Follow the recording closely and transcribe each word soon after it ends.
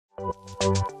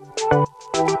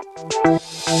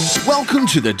Welcome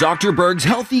to the Dr. Berg's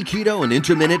Healthy Keto and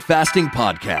Intermittent Fasting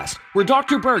Podcast, where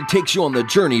Dr. Berg takes you on the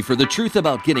journey for the truth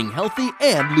about getting healthy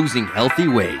and losing healthy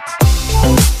weight.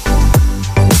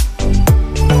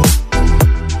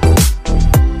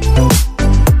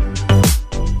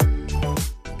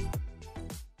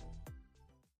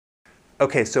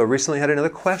 Okay, so recently had another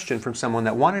question from someone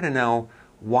that wanted to know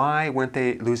why weren't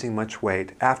they losing much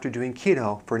weight after doing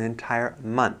keto for an entire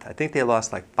month. I think they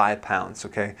lost like 5 pounds,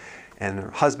 okay? And their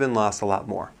husband lost a lot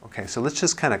more. Okay, so let's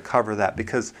just kind of cover that,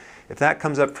 because if that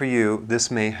comes up for you,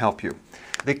 this may help you.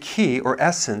 The key or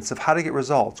essence of how to get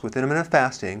results with intermittent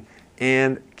fasting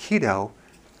and keto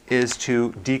is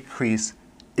to decrease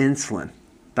insulin.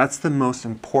 That's the most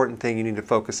important thing you need to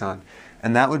focus on.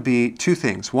 And that would be 2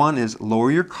 things. One is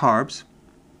lower your carbs.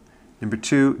 Number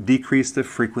 2, decrease the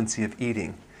frequency of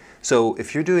eating. So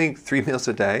if you're doing 3 meals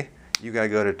a day, you gotta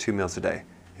go to 2 meals a day.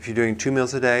 If you're doing 2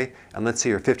 meals a day, and let's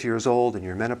say you're 50 years old and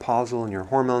you're menopausal and your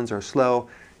hormones are slow,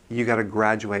 you gotta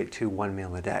graduate to 1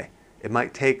 meal a day. It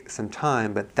might take some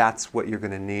time, but that's what you're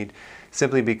gonna need,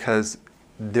 simply because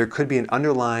there could be an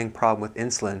underlying problem with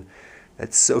insulin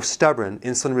that's so stubborn,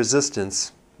 insulin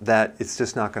resistance, that it's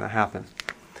just not gonna happen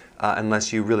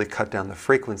unless you really cut down the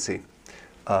frequency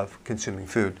of consuming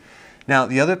food. Now,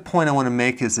 the other point I want to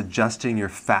make is adjusting your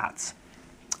fats.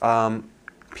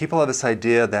 People have this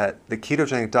idea that the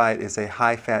ketogenic diet is a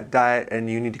high-fat diet and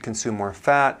you need to consume more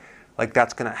fat, like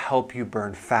that's going to help you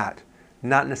burn fat.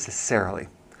 Not necessarily.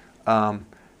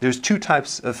 There's 2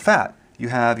 types of fat. You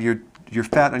have your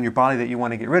fat on your body that you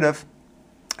want to get rid of,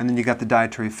 and then you got the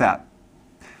dietary fat.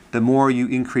 The more you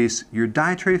increase your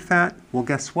dietary fat, well,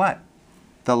 guess what?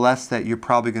 The less that you're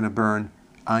probably going to burn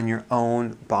on your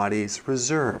own body's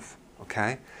reserve.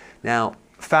 Okay? Now,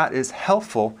 fat is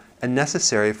helpful and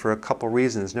necessary for a couple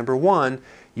reasons. Number 1,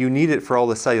 you need it for all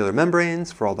the cellular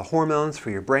membranes, for all the hormones, for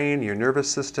your brain, your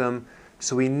nervous system.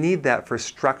 So we need that for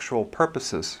structural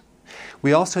purposes.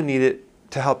 We also need it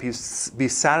to help you be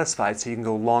satisfied so you can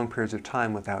go long periods of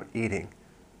time without eating.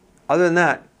 Other than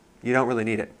that, you don't really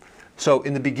need it. So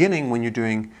in the beginning, when you're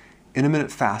doing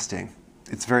intermittent fasting,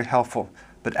 it's very helpful.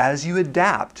 But as you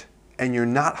adapt and you're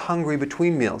not hungry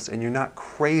between meals and you're not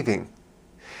craving,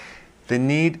 the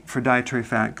need for dietary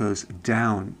fat goes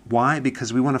down. Why?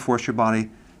 Because we want to force your body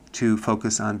to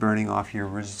focus on burning off your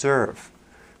reserve.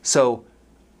 So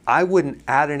I wouldn't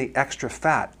add any extra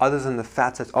fat other than the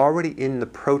fats that's already in the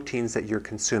proteins that you're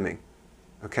consuming.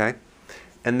 Okay?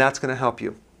 And that's going to help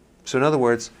you. So in other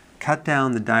words, cut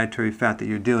down the dietary fat that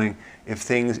you're doing if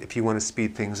you want to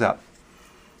speed things up.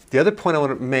 The other point I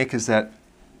want to make is that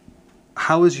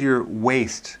how is your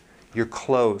waist, your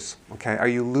clothes? Okay? Are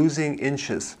you losing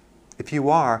inches? If you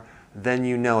are, then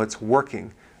you know it's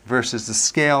working, versus the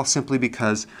scale, simply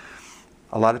because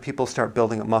a lot of people start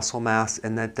building up muscle mass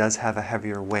and that does have a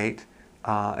heavier weight.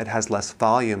 It has less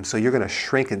volume, so you're going to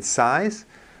shrink in size,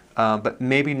 but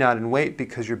maybe not in weight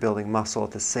because you're building muscle at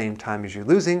the same time as you're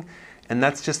losing, and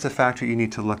that's just a factor you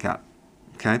need to look at.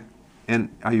 Okay? And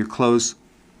are your clothes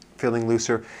feeling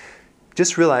looser?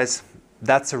 Just realize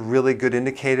that's a really good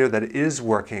indicator that it is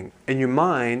working. In your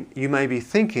mind, you might be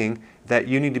thinking that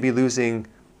you need to be losing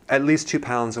at least 2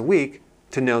 pounds a week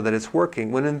to know that it's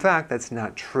working, when in fact that's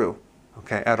not true,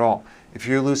 okay, at all. If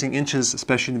you're losing inches,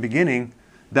 especially in the beginning,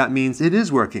 that means it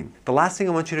is working. The last thing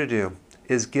I want you to do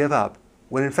is give up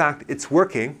when in fact it's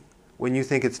working, when you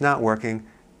think it's not working,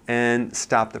 and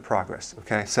stop the progress,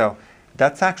 okay? So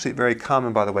that's actually very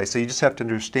common, by the way. So you just have to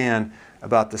understand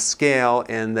about the scale,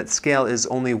 and that scale is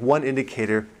only one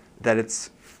indicator that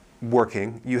it's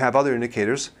working. You have other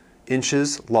indicators: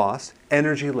 inches lost,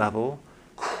 energy level,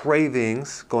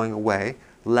 cravings going away,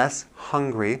 less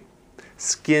hungry,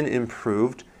 skin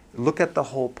improved. Look at the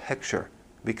whole picture,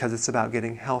 because it's about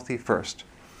getting healthy first.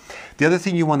 The other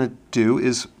thing you want to do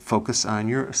is focus on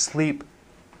your sleep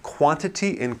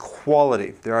quantity and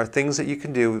quality. There are things that you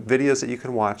can do, videos that you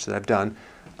can watch that I've done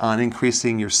on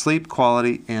increasing your sleep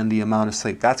quality and the amount of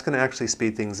sleep. That's going to actually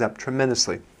speed things up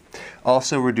tremendously.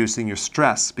 Also reducing your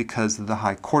stress because of the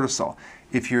high cortisol.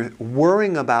 If you're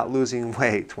worrying about losing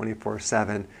weight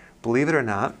 24/7, believe it or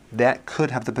not, that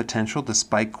could have the potential to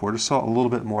spike cortisol a little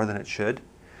bit more than it should,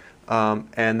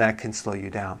 and that can slow you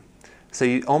down. So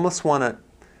you almost want to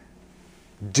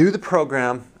do the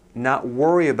program, not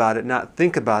worry about it, not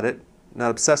think about it, not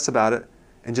obsess about it,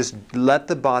 and just let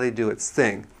the body do its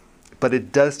thing. But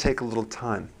it does take a little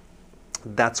time.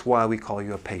 That's why we call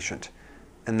you a patient.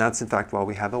 And that's in fact why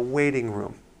we have a waiting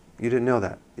room. You didn't know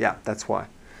that? Yeah, that's why.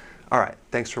 All right,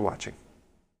 thanks for watching.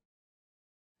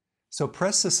 So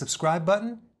press the subscribe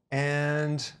button,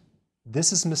 and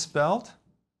this is misspelled.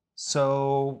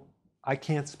 So I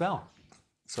can't spell.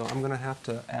 So I'm going to have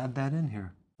to add that in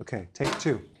here. Okay, take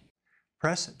 2.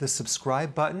 Press the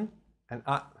subscribe button and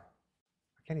I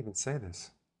can't even say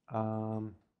this.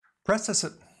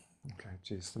 Okay,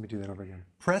 geez, let me do that over again.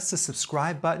 Press the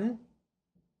subscribe button.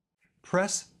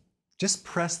 Just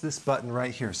press this button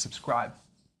right here, subscribe.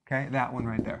 Okay, that one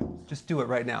right there. Just do it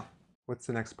right now. What's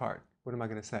the next part? What am I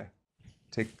going to say?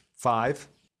 Take 5,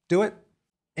 do it,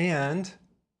 and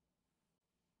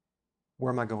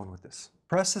where am I going with this?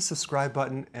 Press the subscribe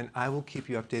button and I will keep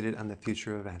you updated on the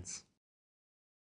future events.